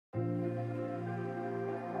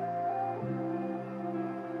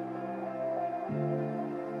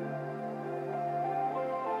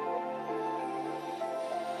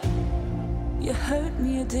hurt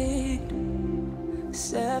me, you did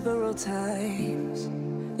several times.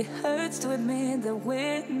 It hurts to admit that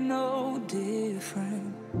we're no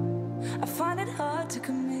different. I find it hard to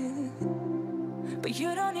commit, but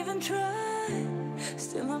you don't even try.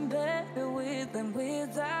 Still I'm better with than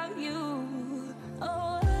without you.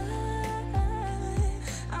 Oh,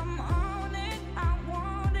 I'm on it, I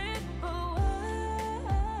want it, but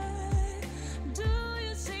why do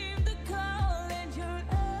you seem to call in your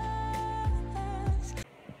eyes?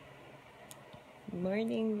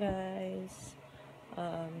 Morning, guys.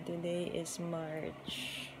 Today is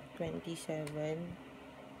March 27,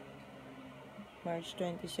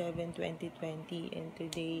 2020, and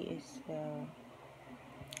today is the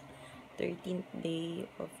 13th day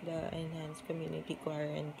of the enhanced community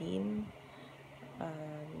quarantine.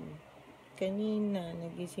 Kanina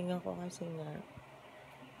nagising ako kasi nga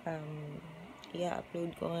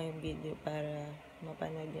i-upload ko nga yung video para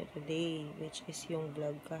mapanood nyo today, which is yung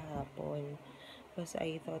vlog kahapon. Kasi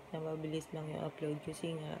I thought na mabilis lang yung upload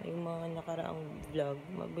kasi nga yung mga nakaraang vlog,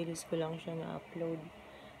 mabilis ko lang siya na-upload.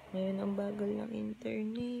 Ngayon ang bagal ng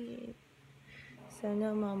internet.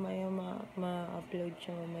 Sana mamaya ma-upload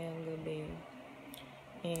siya mamayang gabi.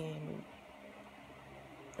 And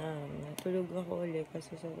natulog ako ulit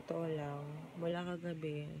kasi sa totoo lang, wala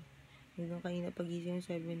kagabi. Hanggang kanina pagising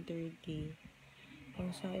 7:30.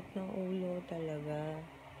 Ang sakit ng ulo talaga.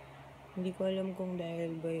 Hindi ko alam kung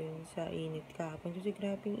dahil ba yun sa init kahapon. Kasi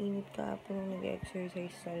grabing init kahapon nung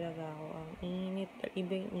nag-exercise talaga ako. Ang init,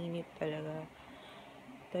 iba yung init talaga.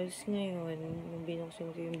 Tapos ngayon, nung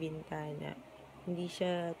binuksan ko yung bintana, hindi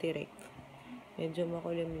siya tirik. Medyo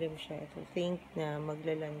makulimlim siya. So, think na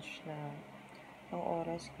magla-lunch na. Ang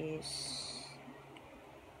oras is,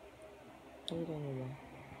 ano ba?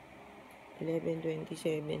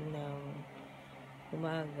 11:27 ng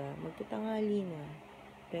umaga. Magtatanghali na.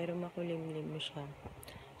 Pero makulimlim siya.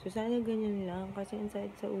 So, sana ganyan lang. Kasi ang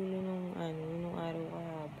sakit sa ulo nung araw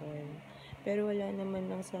kahapon. Pero wala naman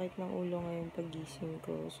ang sakit ng ulo ngayon pagising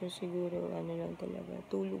ko. So, siguro, lang talaga.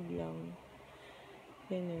 Tulog lang.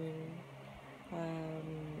 Ganun.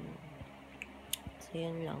 So,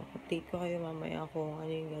 yan lang. Update ko kayo mamaya kung ano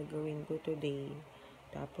yung gagawin ko today.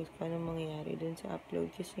 Tapos, kung anong mangyayari dun sa upload.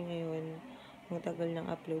 Kasi ngayon, ang tagal ng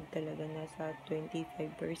upload talaga. Nasa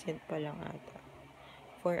 25% pa lang ata.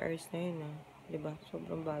 4 hours na yun, diba?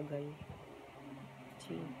 Sobrang bagal.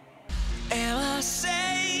 See? Am I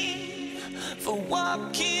safe for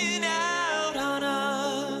walking out on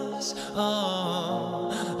us?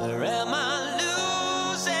 Oh, or am I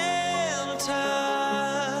losing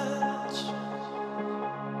touch?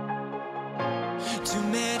 Too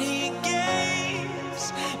many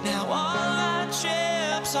games, now all our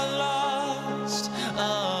chips are lost.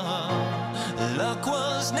 Oh, luck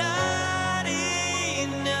was not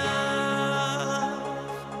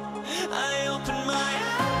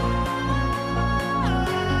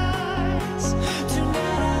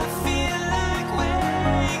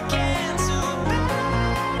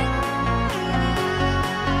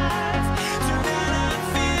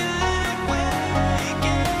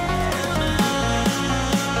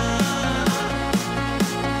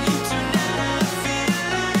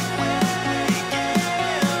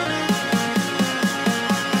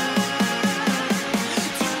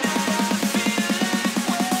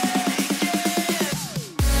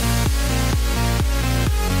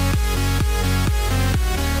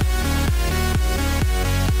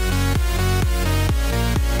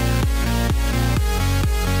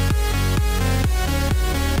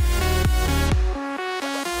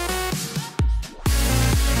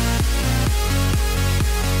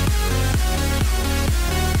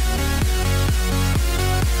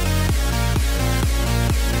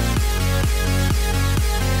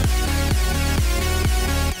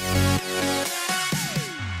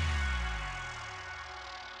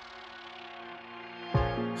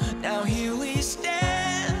now here we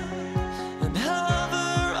stand and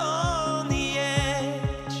hover on the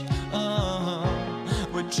edge.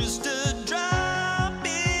 We're just a drop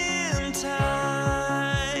in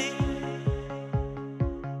time.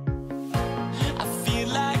 I feel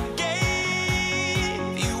like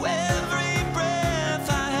gave you every breath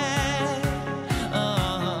I had.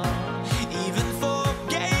 Even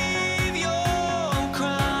forgave your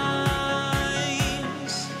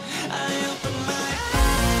crimes. I opened my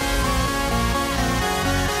eyes.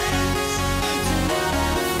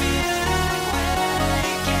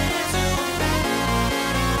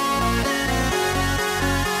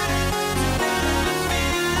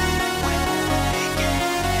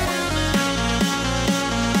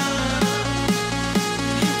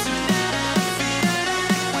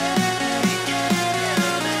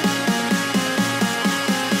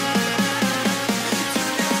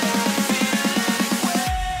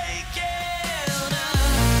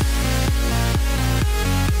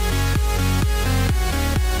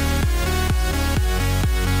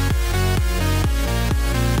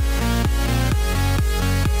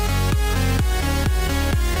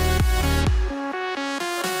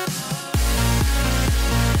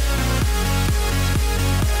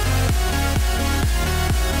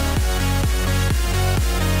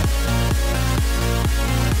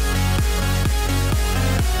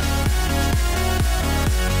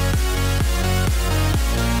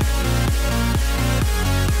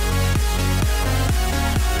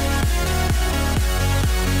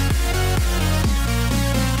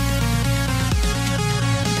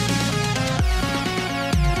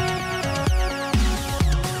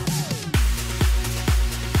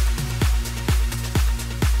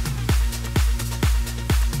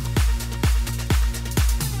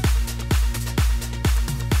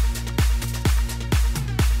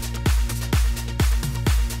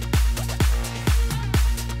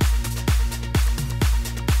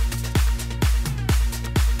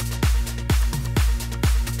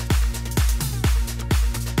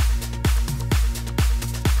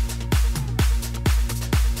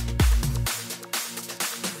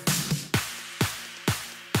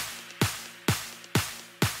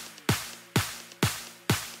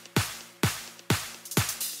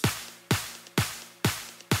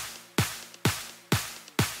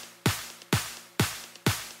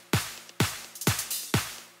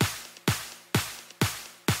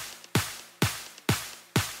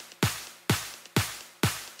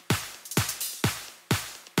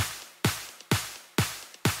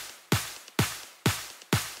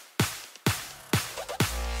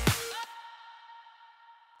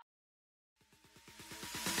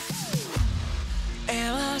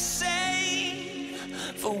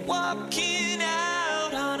 walking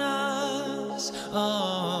out on us?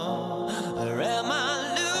 Oh, or am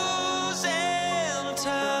I losing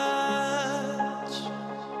touch?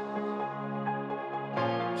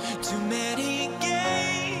 Too many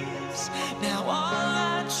games, now all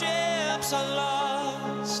our chips are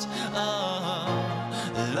lost. Oh,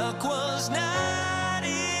 luck was not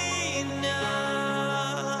enough.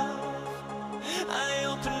 I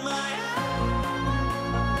opened my eyes.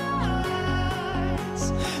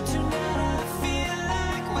 Tonight I feel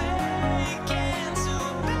like waking to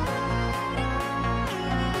life.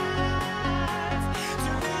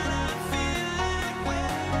 Tonight I feel like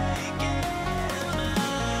waking up.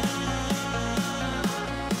 Tonight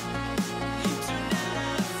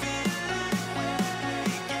I feel like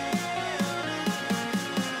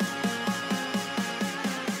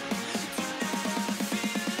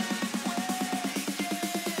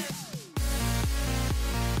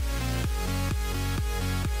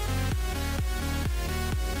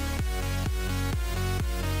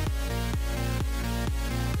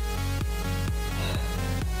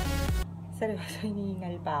Seryoso,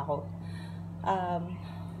 hinihingal pa ako.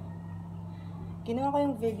 Ginawa ko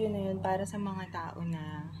yung video na yun para sa mga tao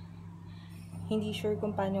na hindi sure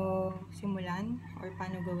kung paano simulan or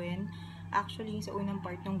paano gawin. Actually, sa unang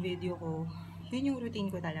part ng video ko, yun yung routine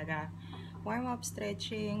ko talaga. Warm up,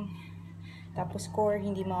 stretching, tapos core,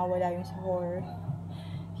 hindi mawawala yung sa core.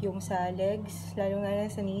 Yung sa legs, lalo na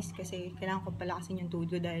sa knees, kasi kailangan ko palakasin yung tuhod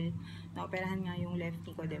ko dahil naoperahan nga yung left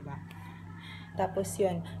knee ko, diba? Tapos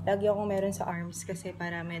yun, lagi akong meron sa arms kasi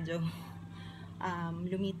para medyo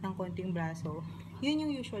lumit ng konting braso. Yun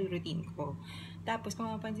yung usual routine ko. Tapos kung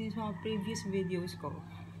mapansin sa mga previous videos ko,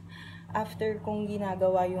 after kong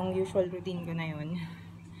ginagawa yung usual routine ko na yun,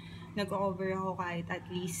 nag-cover ako kahit at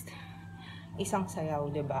least isang sayaw,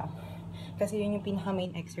 diba? Kasi yun yung pinaka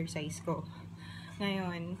main exercise ko.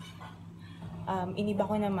 Ngayon, iniba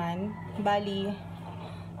ko naman, bali,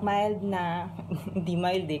 mild na, hindi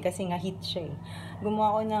mild kasi nga Hiit siya eh.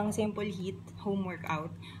 Gumawa ko ng simple Hiit home workout.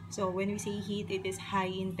 So, when we say Hiit, it is high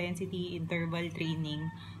intensity interval training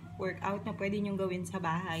workout na pwede nyo gawin sa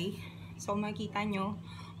bahay. So, makikita nyo,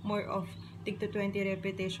 more of tig to 20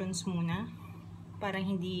 repetitions muna para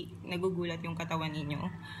hindi nagugulat yung katawan ninyo.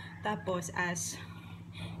 Tapos, as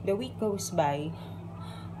the week goes by,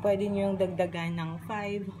 pwede nyo yung dagdagan ng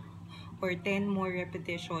 5 or 10 more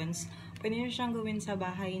repetitions. Pwede nyo siyang gawin sa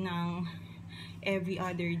bahay ng every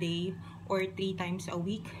other day or 3 times a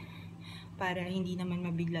week para hindi naman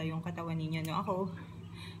mabigla yung katawan ninyo. No? Ako,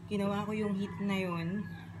 ginawa ko yung Hiit na yun.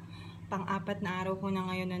 Pang-4 na araw ko na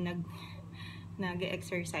ngayon na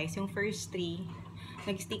nag-exercise. Yung first 3,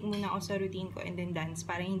 nag-stick muna ako sa routine ko and then dance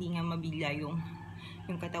para hindi nga mabigla yung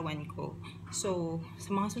katawan ko. So,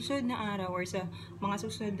 sa mga susunod na araw or sa mga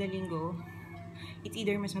susunod na linggo, it's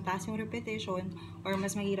either mas mataas yung repetition or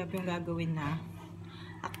mas mahirap yung gagawin na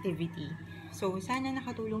activity. So, sana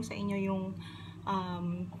nakatulong sa inyo yung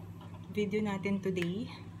video natin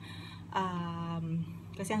today.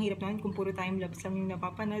 Kasi ang hirap naman kung puro time-lapse lang yung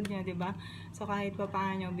napapanood nyo, diba? So, kahit pa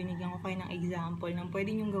paano, binigyan ko kayo ng example ng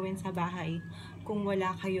pwede nyong gawin sa bahay kung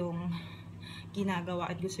wala kayong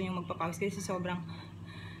ginagawa at gusto nyong magpapause. Kasi sobrang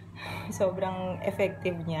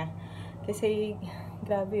effective niya. Kasi,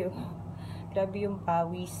 grabe oh. Grabe yung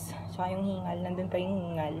pawis, tsaka yung hingal, nandun pa yung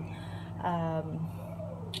hingal.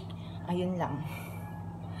 Ayun lang.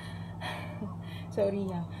 Sorry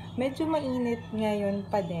na. Medyo mainit ngayon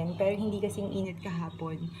pa din, pero hindi kasing init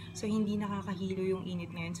kahapon. So, hindi nakakahilo yung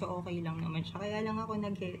init ngayon. So, okay lang naman siya. Kaya lang ako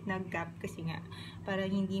nag-gap kasi nga, para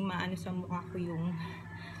hindi maano sa mukha ko yung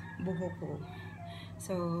buhok ko.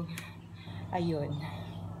 So, ayun.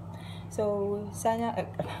 So, sana,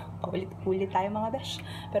 ulit tayo mga besh.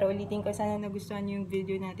 Pero ulitin ko, sana nagustuhan nyo yung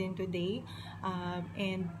video natin today.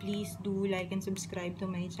 And please do like and subscribe to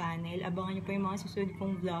my channel. Abangan nyo po yung mga susunod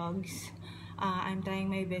kong vlogs. I'm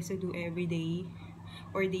trying my best to do everyday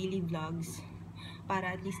or daily vlogs.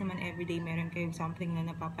 Para at least naman everyday meron kayong something na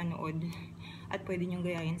napapanood. At pwede nyong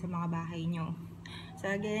gayahin sa mga bahay nyo.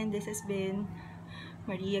 So again, this has been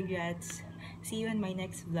Maria Gratz. See you in my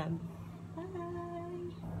next vlog.